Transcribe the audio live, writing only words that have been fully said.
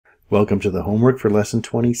Welcome to the homework for lesson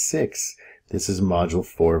 26. This is module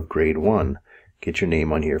 4 of grade 1. Get your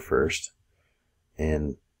name on here first.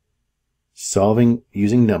 And solving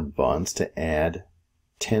using number bonds to add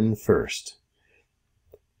 10 first.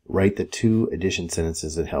 Write the two addition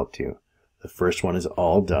sentences that helped you. The first one is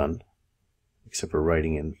all done, except for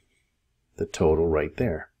writing in the total right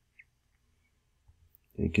there.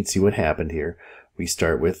 And you can see what happened here. We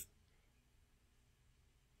start with,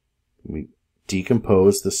 we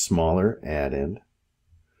decompose the smaller addend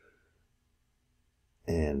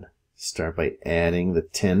and start by adding the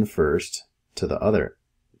 10 first to the other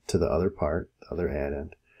part, the other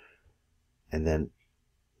addend, and then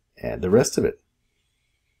add the rest of it.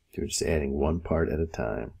 You're just adding one part at a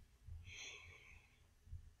time.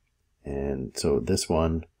 And so this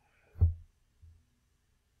one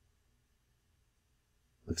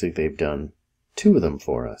looks like they've done 2 of them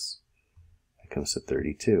for us. That comes to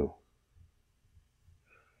 32.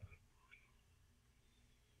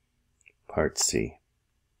 Part C.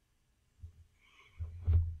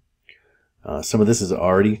 Some of this is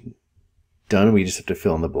already done. We just have to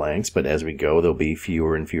fill in the blanks, but as we go, there'll be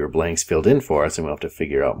fewer and fewer blanks filled in for us, and we'll have to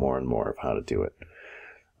figure out more and more of how to do it.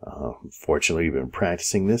 Fortunately, we've been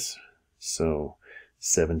practicing this. So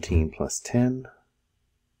 17 plus 10,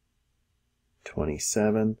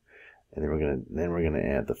 27, and then we're gonna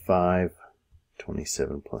add the 5.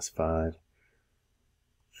 27 plus 5,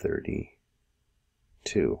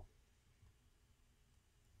 32.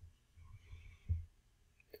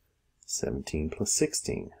 17 plus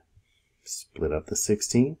 16. Split up the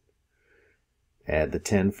 16. Add the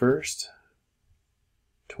 10 first.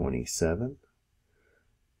 27.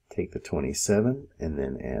 Take the 27 and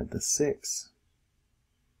then add the 6.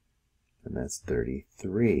 And that's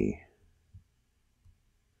 33.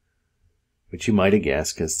 Which you might have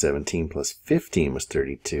guessed because 17 plus 15 was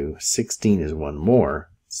 32. 16 is one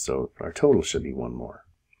more, so our total should be one more.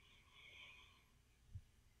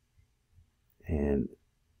 And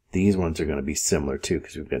these ones are going to be similar too,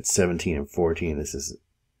 because we've got 17 and 14. This is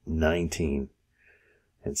 19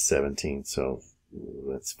 and 17. So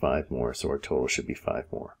that's 5 more. So our total should be 5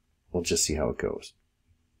 more. We'll just see how it goes.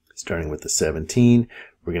 Starting with the 17,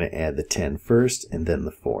 we're going to add the 10 first and then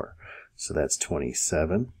the 4. So that's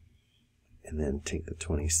 27. And then take the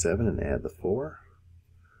 27 and add the 4.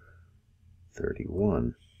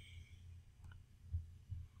 31.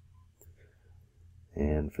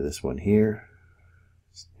 And for this one here,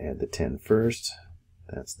 add the 10 first,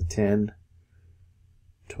 that's the 10,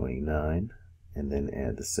 29, and then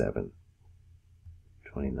add the 7.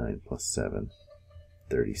 29 plus 7,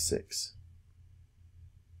 36.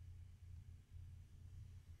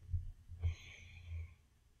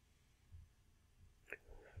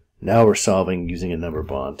 Now we're solving using a number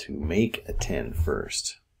bond to make a 10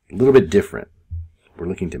 first. A little bit different. We're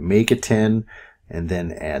looking to make a 10 and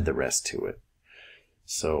then add the rest to it.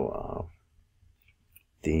 So,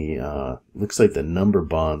 looks like the number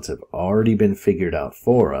bonds have already been figured out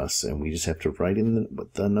for us, and we just have to write in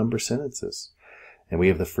the number sentences. And we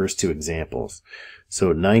have the first 2 examples.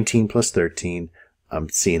 So 19 plus 13, I'm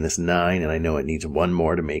seeing this 9, and I know it needs 1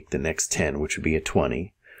 more to make the next 10, which would be a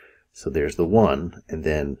 20. So there's the 1, and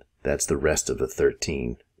then that's the rest of the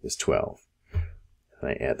 13 is 12. And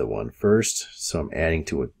I add the 1 first, so I'm adding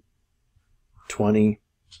to a 20.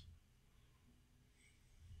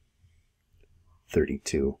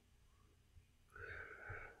 32.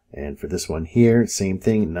 And for this one here, same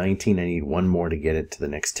thing, 19, I need 1 more to get it to the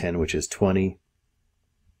next 10, which is 20.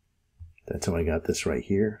 That's how I got this right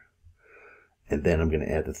here. And then I'm going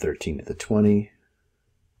to add the 13 to the 20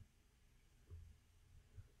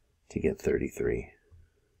 to get 33.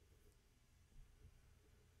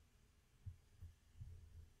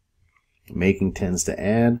 Making 10s to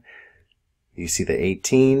add. You see the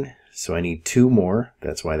 18, so I need 2 more.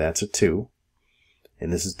 That's why that's a 2.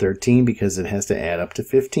 And this is 13 because it has to add up to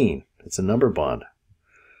 15. It's a number bond.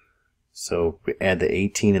 So we add the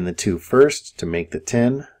 18 and the 2 first to make the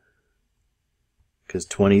 10. Because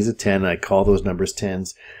 20 is a 10. I call those numbers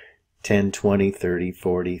 10s. 10, 20, 30,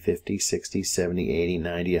 40, 50, 60, 70, 80,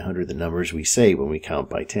 90, 100. The numbers we say when we count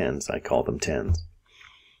by 10s. I call them 10s.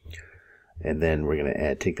 And then we're going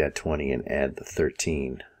to take that 20 and add the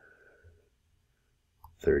 13.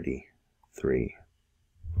 33.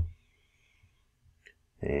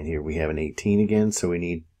 And here we have an 18 again, so we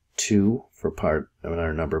need 2 for part of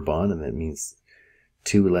our number bond, and that means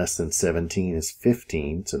 2 less than 17 is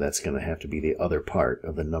 15, so that's going to have to be the other part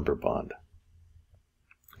of the number bond.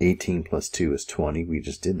 18 plus 2 is 20, we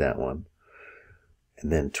just did that one.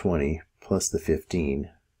 And then 20 plus the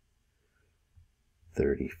 15,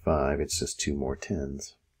 35, it's just 2 more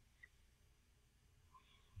 10s.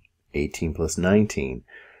 18 plus 19.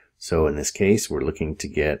 So in this case, we're looking to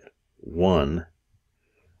get 1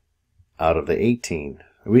 out of the 18.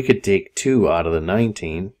 We could take 2 out of the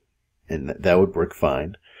 19, and that would work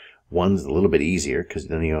fine. 1's a little bit easier because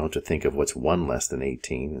then you don't have to think of what's 1 less than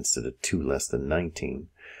 18 instead of 2 less than 19.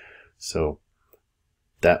 So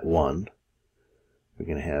that 1, we're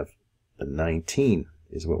going to have the 19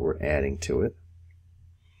 is what we're adding to it.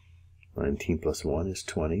 19 plus 1 is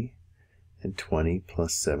 20, and 20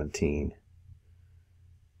 plus 17.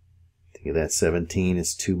 Think of that 17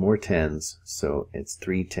 is 2 more 10s, so it's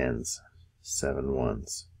 3 10s, 7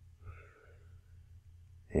 1s.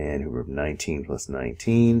 And we have 19 plus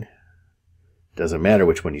 19. Doesn't matter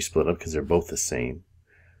which one you split up because they're both the same.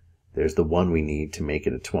 There's the 1 we need to make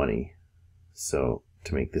it a 20. So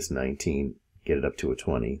to make this 19, get it up to a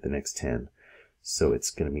 20, the next 10. So it's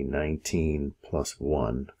going to be 19 plus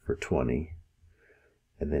 1 for 20.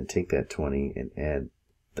 And then take that 20 and add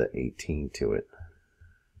the 18 to it.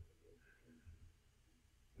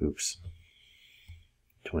 Oops.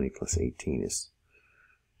 20 plus 18 is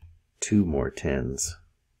 2 more 10s.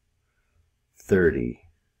 30.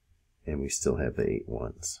 And we still have the 8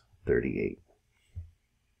 1s. 38.